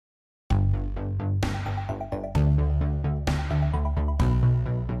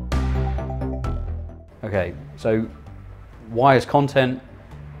Okay, so why is content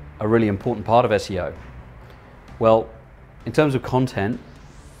a really important part of SEO? Well, in terms of content,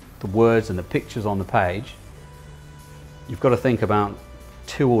 the words and the pictures on the page, you've got to think about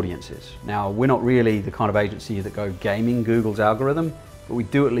two audiences. Now, we're not really the kind of agency that go gaming Google's algorithm, but we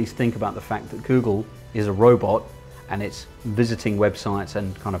do at least think about the fact that Google is a robot and it's visiting websites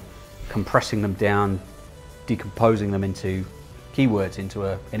and kind of compressing them down, decomposing them into keywords, into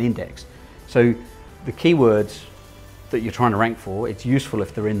an index. So the keywords that you're trying to rank for, it's useful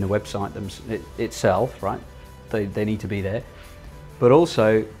if they're in the website itself, right? They need to be there. But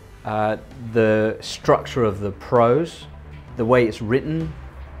also the structure of the prose, the way it's written.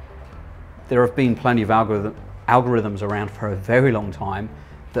 There have been plenty of algorithms around for a very long time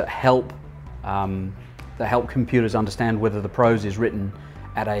that help computers understand whether the prose is written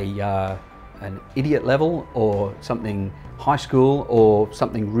at an idiot level or something high school or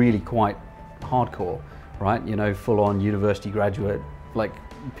something really quite hardcore, right? You know, full on university graduate, like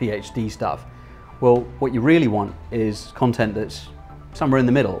PhD stuff. Well, what you really want is content that's somewhere in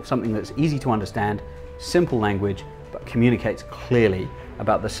the middle, something that's easy to understand, simple language, but communicates clearly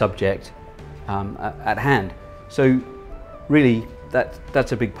about the subject at hand. So really,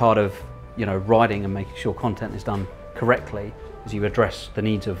 that's a big part of, you know, writing and making sure content is done correctly as you address the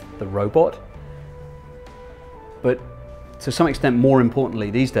needs of the robot. But to some extent, more importantly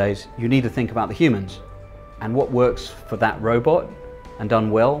these days, you need to think about the humans, and what works for that robot and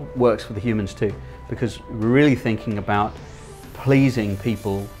done well works for the humans too, because we're really thinking about pleasing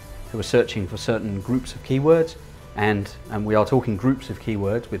people who are searching for certain groups of keywords, and we are talking groups of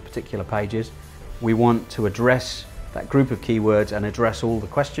keywords with particular pages. We want to address that group of keywords and address all the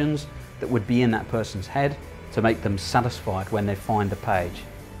questions that would be in that person's head to make them satisfied when they find the page.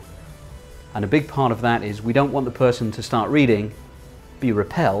 And a big part of that is we don't want the person to start reading, be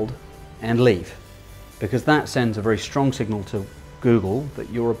repelled and leave, because that sends a very strong signal to Google that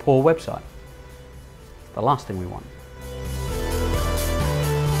you're a poor website. The last thing we want.